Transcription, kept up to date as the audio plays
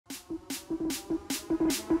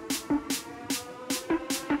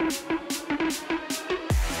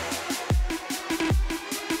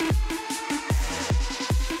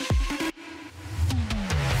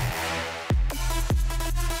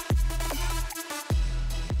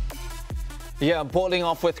Yeah, bowling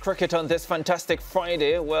off with cricket on this fantastic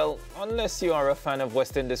Friday. Well, unless you are a fan of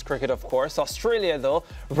West Indies cricket, of course. Australia, though,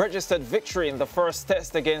 registered victory in the first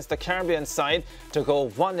test against the Caribbean side to go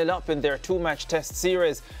 1-0 up in their two-match test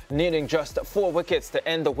series, needing just 4 wickets to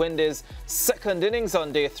end the Windies' second innings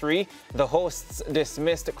on day 3. The hosts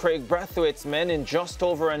dismissed Craig Brathwaite's men in just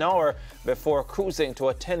over an hour before cruising to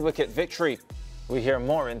a 10-wicket victory. We hear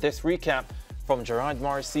more in this recap from Gerard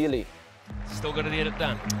Morris-Sealy. Still got to get it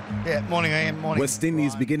done. Yeah, morning Ian, morning. West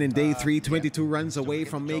Indies beginning day 3, 22 runs away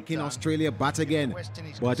from making Australia bat again,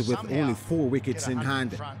 but with only 4 wickets in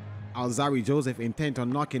hand. Alzari Joseph intent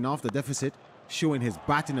on knocking off the deficit, showing his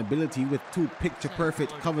batting ability with 2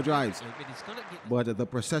 picture-perfect cover drives. But the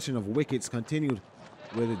procession of wickets continued,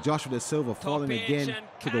 with Joshua De Silva falling again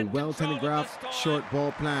to the well-telegraphed short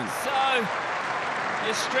ball plan. So,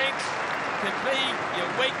 your strength can be your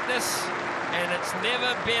weakness, and it's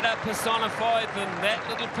never better personified than that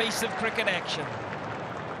little piece of cricket action.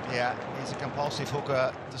 Yeah, he's a compulsive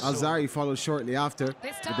hooker. Alzari followed shortly after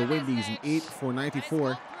with the Windies in 8 for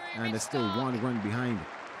 94 and is still 1 run behind.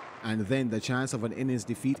 And then the chance of an innings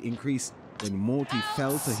defeat increased when Moti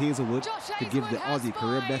fell to Hazelwood to give the Aussie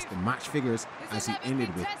career best match figures as he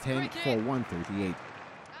ended with 10 for 138.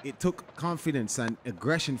 It took confidence and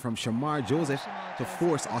aggression from Shamar Joseph to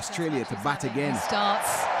force Australia to bat again.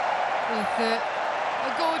 Starts with a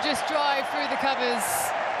gorgeous drive through the covers.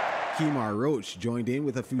 Kemar Roach joined in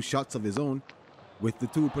with a few shots of his own, with the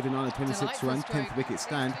two putting on a 26-run 10th wicket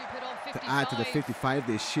stand to add to the 55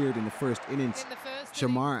 they shared in the first innings.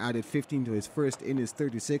 Shamar added 15 to his first innings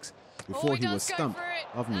 36 before he was stumped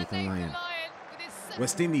of Nathan Lyon.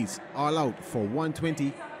 West Indies all out for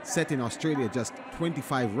 120, setting Australia just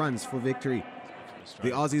 25 runs for victory.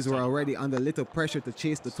 The Aussies were already under little pressure to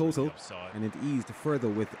chase the total, and it eased further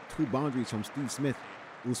with 2 boundaries from Steve Smith.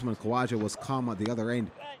 Usman Khawaja was calm at the other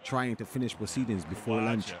end, trying to finish proceedings before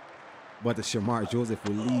lunch. But the Shamar Joseph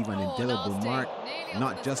will leave an indelible mark,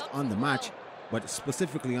 not just on the match, but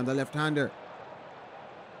specifically on the left-hander.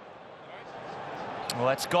 Well,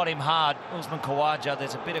 that's got him hard. Usman Khawaja,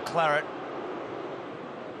 there's a bit of claret.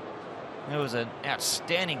 It was an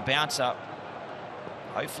outstanding bounce-up.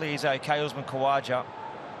 Hopefully he's okay, Usman Khawaja.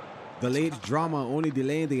 The late drama only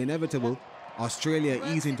delaying the inevitable. Australia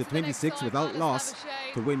easing to 26 without loss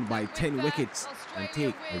to win by 10 wickets and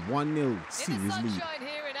take a 1-0 series lead.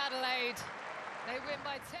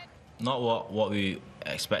 Not what we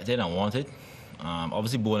expected and wanted.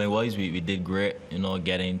 Obviously, bowling-wise, we did great, you know,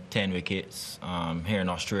 getting 10 wickets here in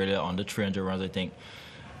Australia under 300 runs, I think.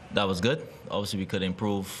 That was good. Obviously, we could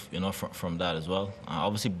improve, you know, from that as well.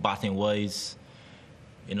 Obviously, batting-wise,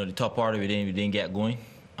 you know, the top order we didn't get going.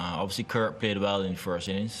 Obviously, Kurt played well in the first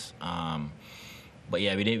innings, but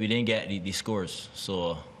yeah, we didn't get the scores.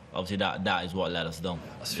 So obviously, that is what let us down.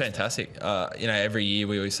 It's fantastic. You know, every year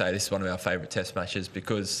we always say this is one of our favourite Test matches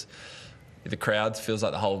because the crowd feels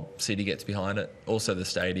like the whole city gets behind it. Also, the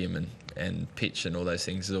stadium and pitch and all those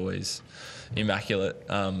things is always immaculate.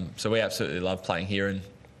 So we absolutely love playing here, and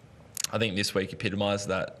I think this week epitomised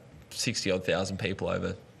that. 60-odd thousand people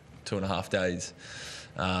over 2.5 days.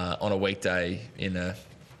 On a weekday in a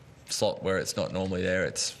slot where it's not normally there.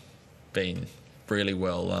 It's been really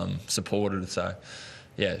well supported, so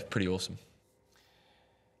yeah, pretty awesome.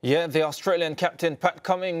 Yeah, the Australian captain Pat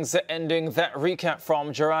Cummins ending that recap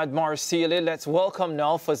from Gerard Morris-Sealy. Let's welcome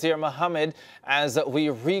now Fazeer Mohammed as we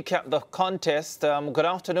recap the contest. Good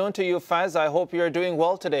afternoon to you, Faz. I hope you're doing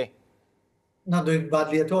well today. Not doing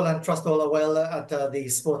badly at all, and trust all are well at the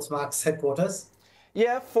SportsMax headquarters.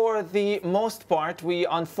 Yeah, for the most part, we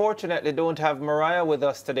unfortunately don't have Mariah with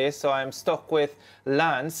us today, so I'm stuck with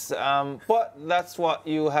Lance. But that's what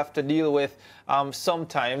you have to deal with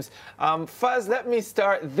sometimes. Faz, let me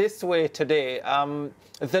start this way today.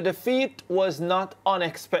 The defeat was not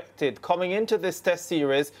unexpected. Coming into this test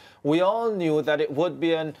series, we all knew that it would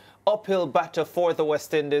be an uphill battle for the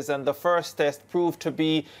West Indies, and the first test proved to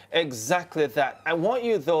be exactly that. I want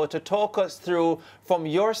you, though, to talk us through, from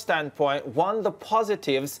your standpoint, one, the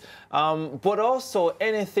positives, but also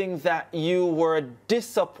anything that you were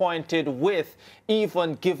disappointed with,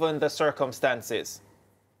 even given the circumstances.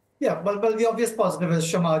 Yeah, well, the obvious positive is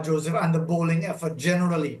Shamar Joseph and the bowling effort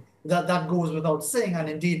generally. That goes without saying, and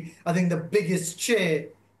indeed, I think the biggest cheer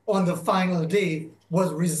on the final day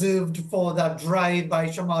was reserved for that drive by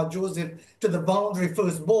Shamar Joseph to the boundary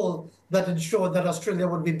first ball that ensured that Australia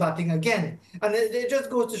would be batting again. And it just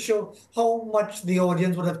goes to show how much the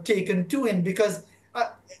audience would have taken to him, because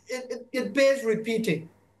it bears repeating.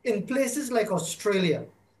 In places like Australia,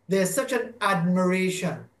 there's such an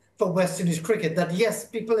admiration for West Indies cricket that, yes,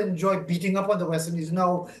 people enjoy beating up on the West Indies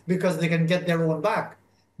now because they can get their own back.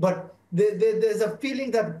 But there's a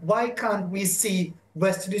feeling that why can't we see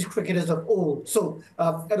West Indies cricketers of old? So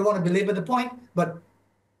I don't want to belabor the point, but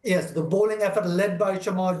yes, the bowling effort led by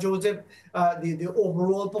Shamar Joseph, the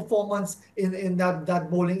overall performance in that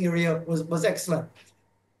bowling area was excellent.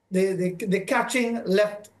 The catching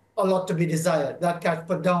left a lot to be desired. That catch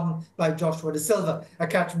put down by Joshua De Silva, a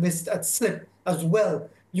catch missed at slip as well.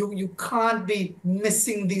 You can't be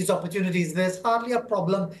missing these opportunities. There's hardly a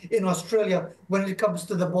problem in Australia when it comes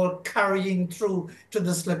to the ball carrying through to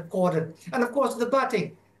the slip cordon. And of course, the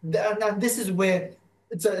batting. And this is where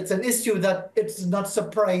it's an issue that it's not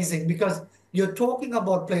surprising, because you're talking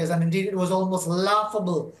about players, and indeed it was almost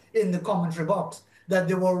laughable in the commentary box that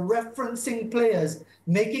they were referencing players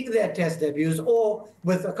making their test debuts or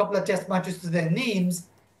with a couple of test matches to their names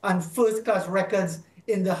and first-class records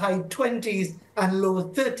in the high 20s and low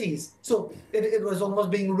 30s. So it was almost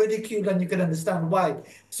being ridiculed, and you can understand why.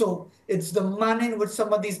 So it's the manner in which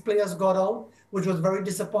some of these players got out, which was very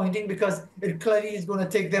disappointing, because it clearly is going to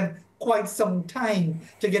take them quite some time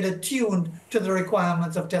to get attuned to the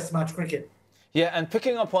requirements of test match cricket. Yeah, and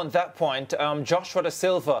picking up on that point, Joshua De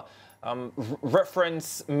Silva,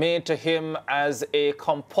 reference made to him as a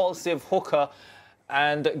compulsive hooker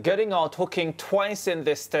and getting out hooking twice in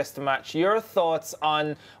this test match. Your thoughts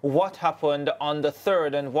on what happened on the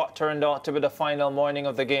third and what turned out to be the final morning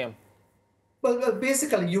of the game? Well,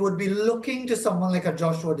 basically, you would be looking to someone like a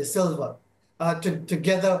Joshua De Silva,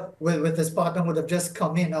 together with his partner would have just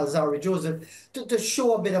come in, Alzari Joseph, to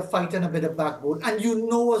show a bit of fight and a bit of backbone. And you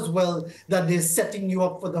know as well that they're setting you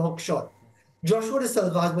up for the hook shot. Joshua De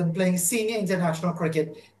Silva has been playing senior international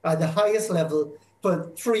cricket at the highest level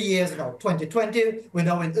for 3 years now. 2020, we're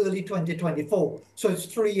now in early 2024. So it's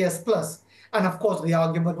 3 years plus. And of course, the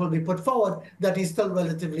argument will be put forward that he's still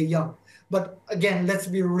relatively young. But again, let's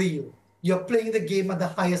be real. You're playing the game at the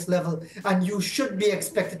highest level, and you should be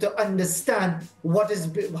expected to understand what is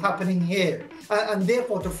happening here. And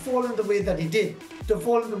therefore, to fall in the way that he did,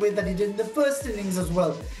 in the first innings as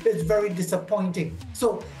well, it's very disappointing.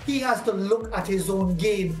 So he has to look at his own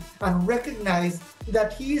game and recognize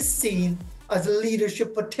that he is seen as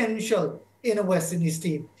leadership potential in a West Indies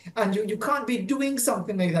team. And you can't be doing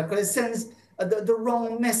something like that, because it sends the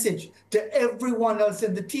wrong message to everyone else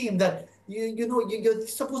in the team that you're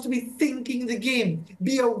supposed to be thinking the game,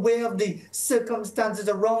 be aware of the circumstances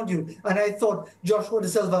around you. And I thought Joshua De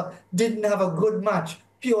Silva didn't have a good match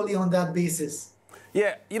purely on that basis.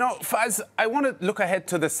 Yeah, Faz, I want to look ahead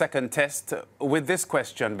to the second test with this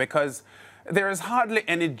question, because there is hardly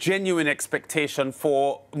any genuine expectation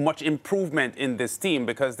for much improvement in this team,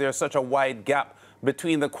 because there's such a wide gap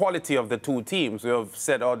between the quality of the two teams. We have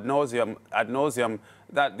said ad nauseum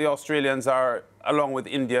that the Australians are, along with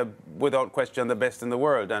India, without question the best in the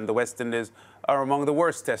world, and the West Indies are among the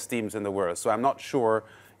worst test teams in the world. So I'm not sure,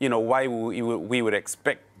 why we would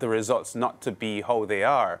expect the results not to be how they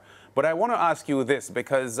are. But I want to ask you this,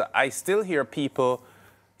 because I still hear people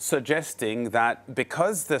suggesting that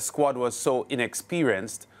because the squad was so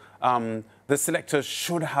inexperienced, the selectors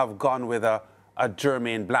should have gone with a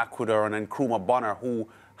Jermaine Blackwood or an Nkrumah Bonner who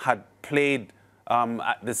had played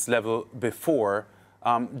at this level before,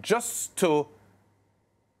 just to,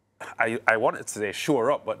 I wanted to say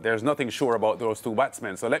shore up, but there's nothing sure about those two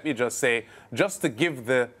batsmen. So let me just say, just to give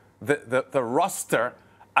the roster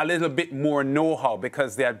a little bit more know-how,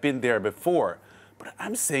 because they had been there before. But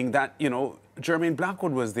I'm saying that, Jermaine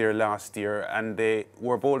Blackwood was there last year and they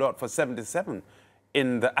were bowled out for 77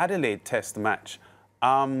 in the Adelaide Test match.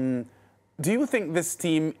 Do you think this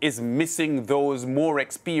team is missing those more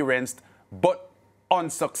experienced but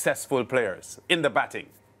unsuccessful players in the batting?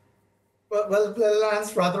 Well,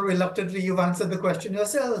 Lance, rather reluctantly, you've answered the question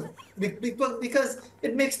yourself, because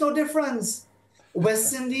it makes no difference.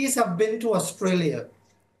 West Indies have been to Australia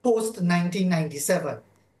post-1997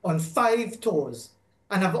 on 5 tours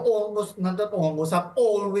and have have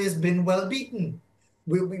always been well beaten.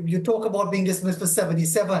 You talk about being dismissed for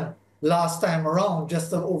 77 last time around,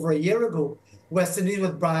 just over a year ago. West Indies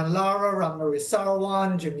with Brian Lara, Ramnari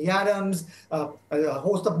Sarawan, Jimmy Adams, a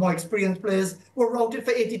host of more experienced players, were routed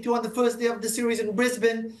for 82 on the first day of the series in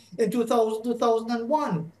Brisbane in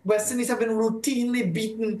 2001. West Indies have been routinely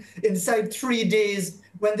beaten inside 3 days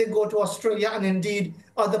when they go to Australia and indeed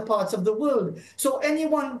other parts of the world. So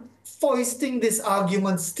anyone foisting this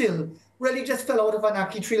argument still really just fell out of an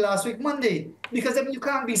ackee tree last week, Monday, because you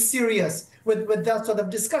can't be serious with that sort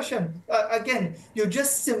of discussion. Again, you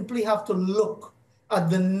just simply have to look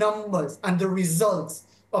at the numbers and the results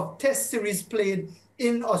of test series played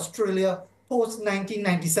in Australia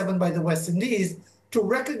post-1997 by the West Indies to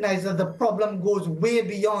recognize that the problem goes way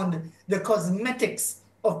beyond the cosmetics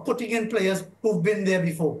of putting in players who've been there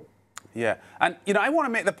before. Yeah, and, you know, I want to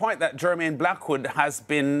make the point that Jermaine Blackwood has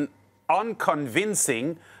been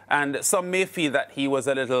unconvincing, and some may feel that he was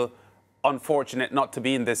a little unfortunate not to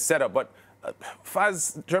be in this setup, but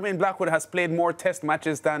Jermaine Blackwood has played more test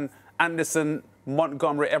matches than Anderson,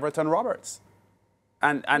 Montgomery, Everton, Roberts.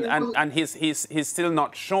 And he's still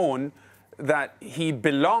not shown that he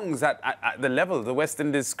belongs at the level. The West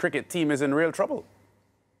Indies cricket team is in real trouble.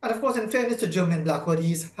 And of course, in fairness to Jermaine Blackwood,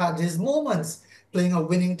 he's had his moments playing a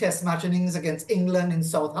winning test match innings against England in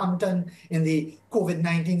Southampton in the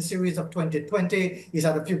COVID-19 series of 2020. He's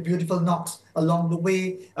had a few beautiful knocks along the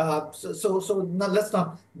way. Let's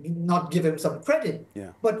not give him some credit. Yeah.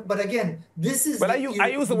 But again, this is... But I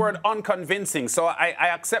use the word unconvincing, so I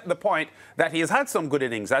accept the point that he has had some good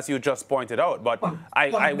innings, as you just pointed out. But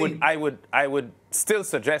I would still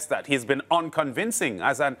suggest that he's been unconvincing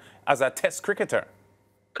as a test cricketer.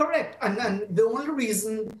 Correct. And the only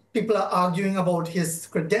reason people are arguing about his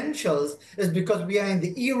credentials is because we are in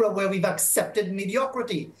the era where we've accepted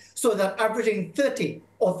mediocrity. So that averaging 30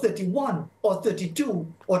 or 31 or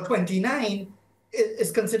 32 or 29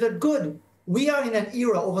 is considered good. We are in an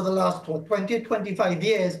era over the last 20, 25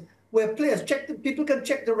 years where people can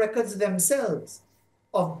check the records themselves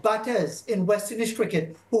of batters in West Indies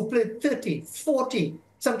cricket who played 30, 40,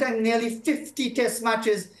 sometimes nearly 50 test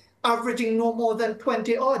matches, averaging no more than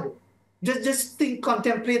 20 odd. Just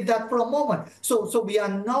contemplate that for a moment. So we are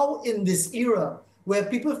now in this era where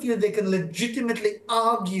people feel they can legitimately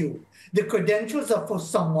argue the credentials of for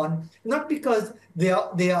someone, not because they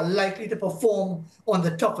are likely to perform on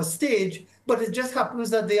the toughest stage, but it just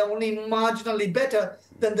happens that they are only marginally better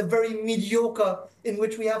than the very mediocre in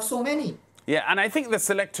which we have so many. Yeah, and I think the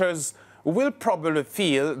selectors will probably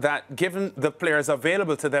feel that given the players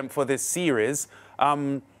available to them for this series,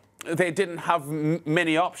 they didn't have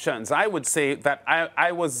many options. I would say that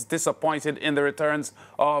I was disappointed in the returns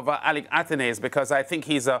of Alec Athenaeus because I think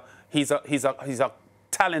he's a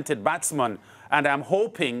talented batsman, and I'm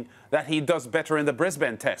hoping that he does better in the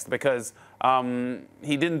Brisbane Test because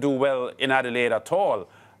he didn't do well in Adelaide at all.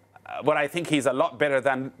 But I think he's a lot better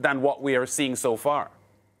than what we are seeing so far.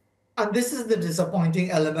 And this is the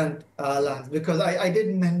disappointing element, Lance, because I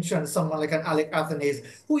did mention someone like an Alec Athenaeus,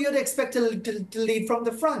 who you'd expect to lead from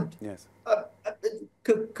the front. Yes.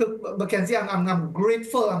 Mackenzie, I'm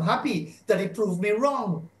grateful, I'm happy that he proved me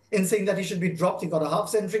wrong in saying that he should be dropped. He got a half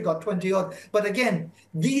century, got 20 odd. But again,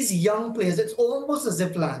 these young players, it's almost as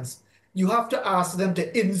if, Lance, you have to ask them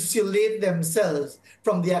to insulate themselves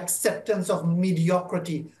from the acceptance of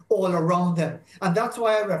mediocrity all around them. And that's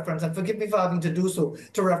why I reference, and forgive me for having to do so,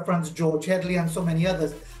 to reference George Headley and so many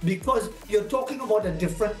others, because you're talking about a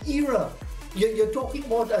different era. You're talking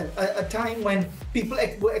about a time when people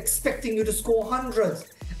were expecting you to score hundreds.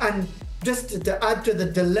 And just to add to the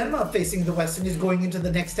dilemma facing the West Indies going into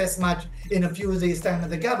the next test match in a few days' time at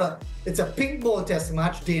the Gabba, it's a pink ball test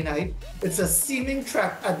match, day-night. It's a seaming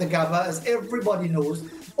track at the Gabba, as everybody knows.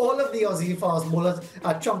 All of the Aussie fast bowlers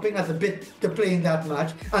are chomping at the bit to play in that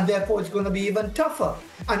match, and therefore it's going to be even tougher.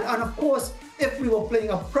 And of course, if we were playing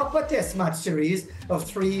a proper test match series of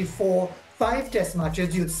 3, 4, 5 test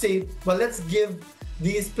matches, you'd say, well, let's give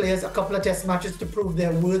these players a couple of test matches to prove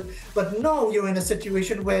their worth. But now you're in a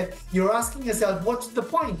situation where you're asking yourself, what's the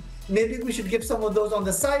point? Maybe we should give some of those on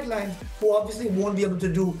the sidelines who obviously won't be able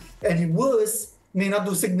to do any worse, may not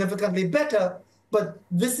do significantly better. But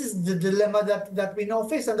this is the dilemma that we now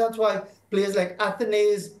face. And that's why players like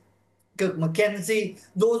Athenaeus, Mackenzie,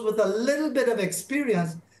 those with a little bit of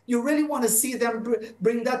experience, you really want to see them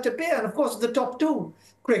bring that to bear. And of course, the top two,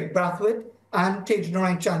 Craig Brathwaite and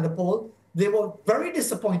Tagenarine Chanderpaul, they were very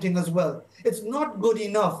disappointing as well. It's not good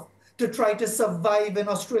enough to try to survive in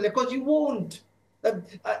Australia, because you won't.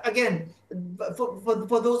 Again,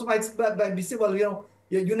 for those who might be saying, well,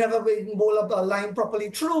 you never bowl up a line properly.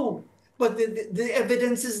 True. But the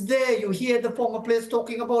evidence is there. You hear the former players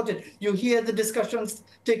talking about it. You hear the discussions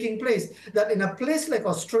taking place. That in a place like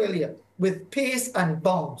Australia, with pace and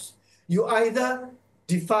bounce, you either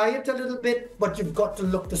defy it a little bit, but you've got to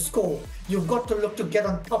look to score. You've got to look to get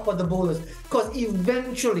on top of the bowlers, because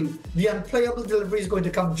eventually the unplayable delivery is going to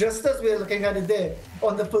come, just as we're looking at it there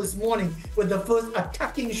on the first morning with the first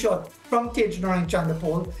attacking shot from Tagenarine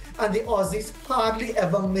Chanderpaul, and the Aussies hardly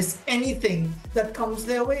ever miss anything that comes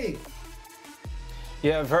their way.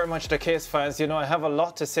 Yeah, very much the case, fans. I have a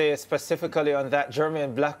lot to say specifically on that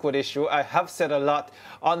Jermaine Blackwood issue. I have said a lot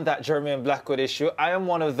on that Jermaine Blackwood issue. I am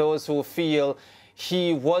one of those who feel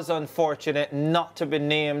he was unfortunate not to be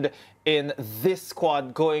named in this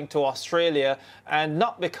squad going to Australia, and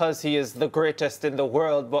not because he is the greatest in the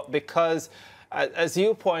world, but because, as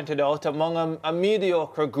you pointed out, among a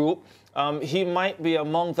mediocre group, He might be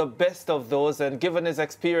among the best of those, and given his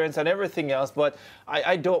experience and everything else, but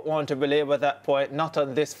I don't want to belabor that point, not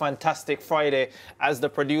on this fantastic Friday, as the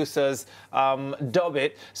producers dub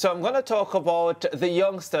it. So I'm going to talk about the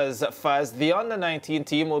youngsters, Faz, the under-19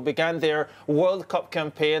 team who began their World Cup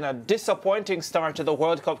campaign, a disappointing start to the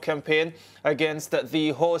World Cup campaign against the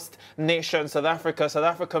host nation, South Africa. South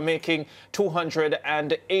Africa making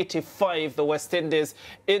 285. The West Indies,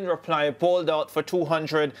 in reply, bowled out for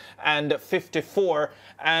 254.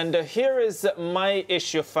 And here is my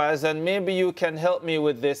issue, Faz, and maybe you can help me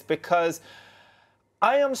with this, because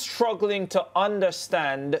I am struggling to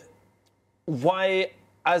understand why,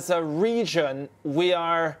 as a region, we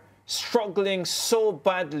are struggling so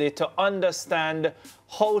badly to understand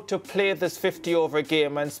how to play this 50-over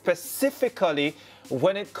game, and specifically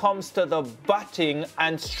when it comes to the batting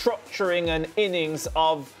and structuring an innings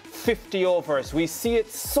of 50 overs. We see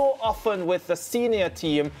it so often with the senior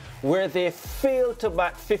team where they fail to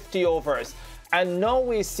bat 50 overs. And now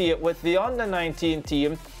we see it with the under-19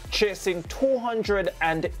 team chasing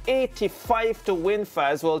 285 to win,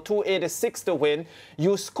 Faz. Well, 286 to win.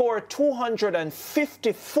 You score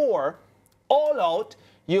 254 all out.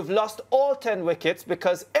 You've lost all 10 wickets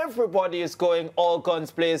because everybody is going all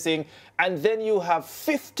guns blazing. And then you have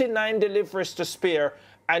 59 deliveries to spare,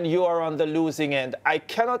 and you are on the losing end. I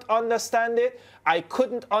cannot understand it. I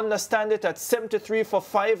couldn't understand it at 73 for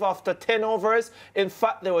 5 after 10 overs. In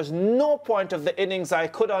fact, there was no point of the innings I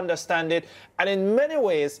could understand it. And in many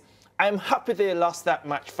ways, I'm happy they lost that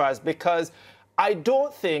match, Faz, because I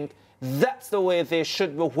don't think that's the way they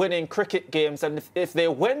should be winning cricket games. And if they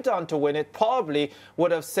went on to win it, probably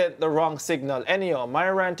would have sent the wrong signal. Anyhow, my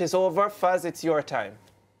rant is over. Faz, it's your time.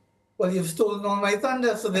 Well, you've stolen all my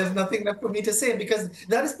thunder, so there's nothing left for me to say, because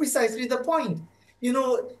that is precisely the point. You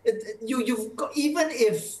know, you've got, even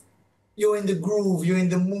if you're in the groove, you're in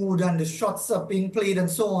the mood, and the shots are being played and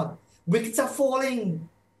so on, wickets are falling.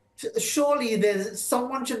 Surely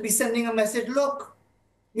someone should be sending a message, look,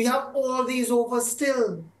 we have all these overs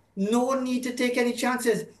still. No need to take any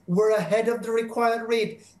chances. We're ahead of the required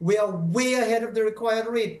rate. We are way ahead of the required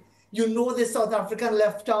rate. You know the South African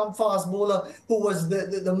left-arm fast bowler who was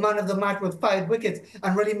the man of the match with 5 wickets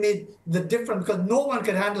and really made the difference, because no one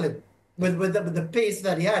could handle him with the pace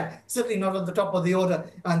that he had, certainly not at the top of the order.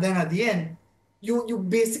 And then at the end, you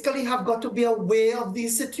basically have got to be aware of the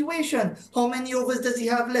situation. How many overs does he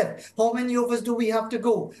have left? How many overs do we have to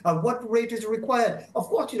go? At what rate is required? Of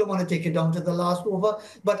course, you don't want to take it down to the last over.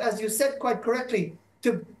 But as you said quite correctly,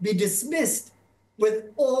 to be dismissed with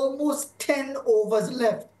almost 10 overs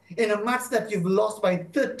left in a match that you've lost by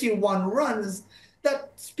 31 runs,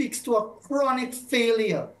 that speaks to a chronic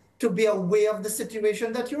failure to be aware of the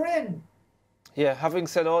situation that you're in. Yeah, having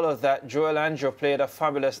said all of that, Joel Andrew played a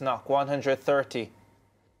fabulous knock, 130.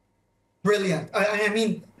 Brilliant. I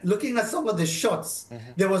mean, looking at some of the shots,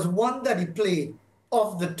 there was one that he played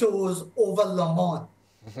off the toes over Lamont.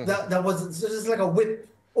 That was just like a whip.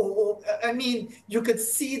 I mean, you could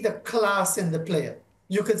see the class in the player.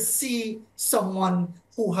 You could see someone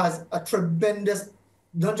who has a tremendous,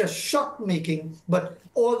 not just shot making, but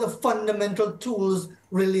all the fundamental tools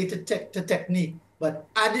related to technique. But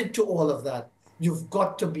added to all of that, you've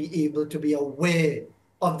got to be able to be aware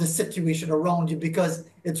of the situation around you, because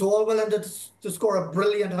it's all well and to score a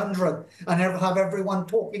brilliant 100 and have everyone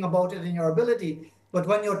talking about it in your ability. But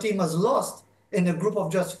when your team has lost in a group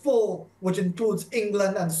of just 4, which includes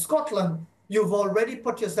England and Scotland, you've already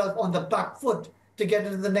put yourself on the back foot to get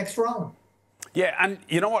into the next round. Yeah, and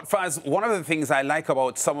you know what, Faz? One of the things I like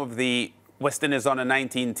about some of the West Indies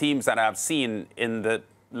under-19 teams that I've seen in the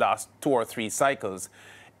last 2 or 3 cycles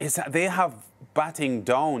is that they have batting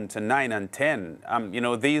down to 9 and 10. You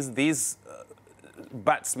know, these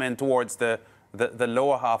batsmen towards the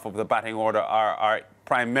lower half of the batting order are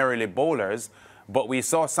primarily bowlers, but we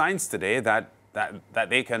saw signs today that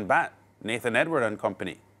they can bat. Nathan Edward and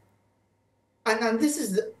company. And this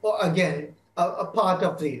is, again, a part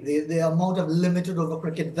of the amount of limited over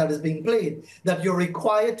cricket that is being played, that you're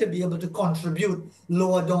required to be able to contribute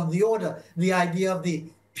lower down the order. The idea of the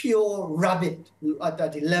pure rabbit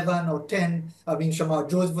at 11 or 10. I mean, Shamar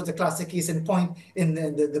Joseph was a classic case in point in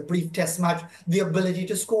the brief test match, the ability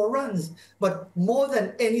to score runs. But more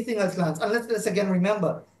than anything else, Lance, and let's again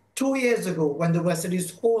remember, 2 years ago when the West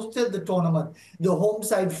Indies hosted the tournament, the home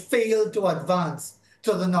side failed to advance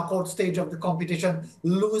to the knockout stage of the competition,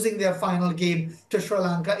 losing their final game to Sri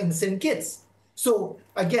Lanka in St. Kitts. So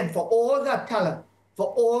again, for all that talent, for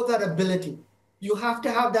all that ability, you have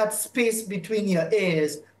to have that space between your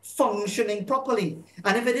ears functioning properly.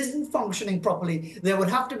 And if it isn't functioning properly, there would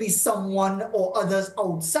have to be someone or others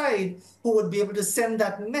outside who would be able to send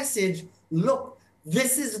that message. Look,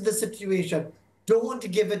 this is the situation.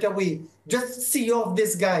 Don't give it away. Just see off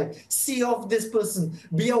this guy. See off this person.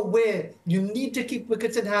 Be aware. You need to keep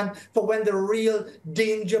wickets in hand for when the real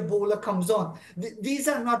danger bowler comes on. These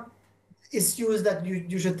are not issues that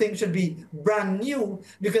you should think should be brand new,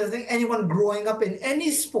 because I think anyone growing up in any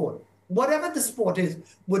sport, whatever the sport is,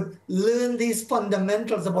 would learn these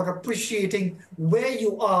fundamentals about appreciating where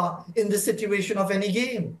you are in the situation of any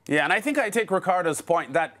game. Yeah, and I think I take Ricardo's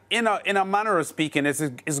point that in a manner of speaking,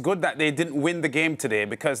 it's good that they didn't win the game today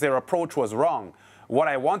because their approach was wrong. What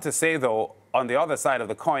I want to say, though, on the other side of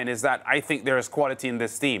the coin is that I think there is quality in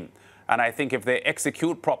this team. And I think if they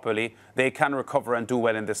execute properly, they can recover and do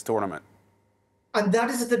well in this tournament. And that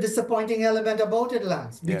is the disappointing element about it,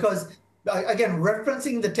 Lance, because, again,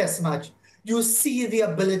 referencing the test match, you see the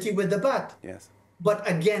ability with the bat. Yes. But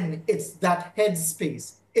again, it's that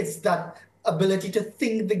headspace. It's that ability to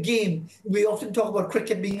think the game. We often talk about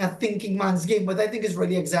cricket being a thinking man's game, but I think it's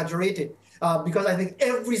really exaggerated. Because I think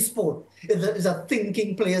every sport is a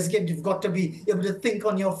thinking player's game. You've got to be able to think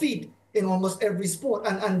on your feet in almost every sport.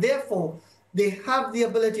 And therefore, they have the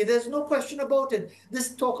ability. There's no question about it.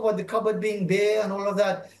 This talk about the cupboard being bare and all of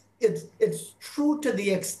that, it's true to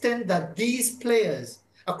the extent that these players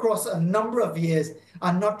across a number of years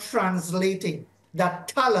are not translating that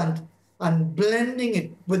talent and blending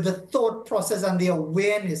it with the thought process and the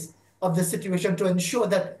awareness of the situation to ensure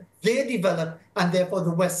that they develop and therefore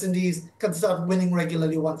the West Indies can start winning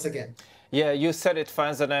regularly once again. Yeah, you said it,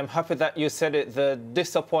 fans, and I'm happy that you said it. The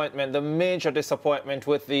disappointment, the major disappointment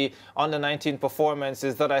with the under-19 performance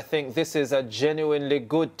is that I think this is a genuinely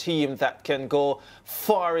good team that can go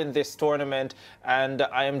far in this tournament, and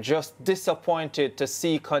I am just disappointed to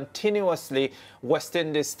see continuously West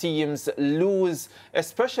Indies teams lose,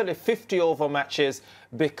 especially 50-over matches,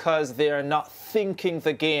 because they are not thinking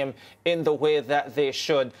the game in the way that they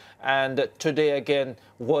should. And today, again,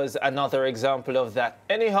 was another example of that.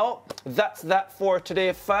 Anyhow, that's that for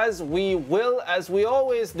today, Faz. We will, as we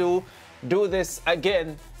always do this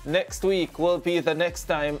again next week. Will be the next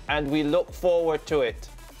time, and we look forward to it.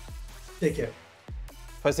 Take care.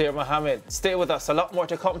 Fazeer Mohammed, stay with us. A lot more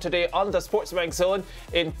to come today on the SportsMax Zone,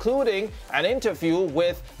 including an interview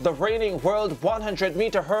with the reigning world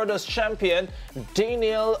 100-meter hurdles champion,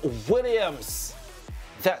 Daniel Williams.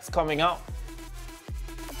 That's coming up.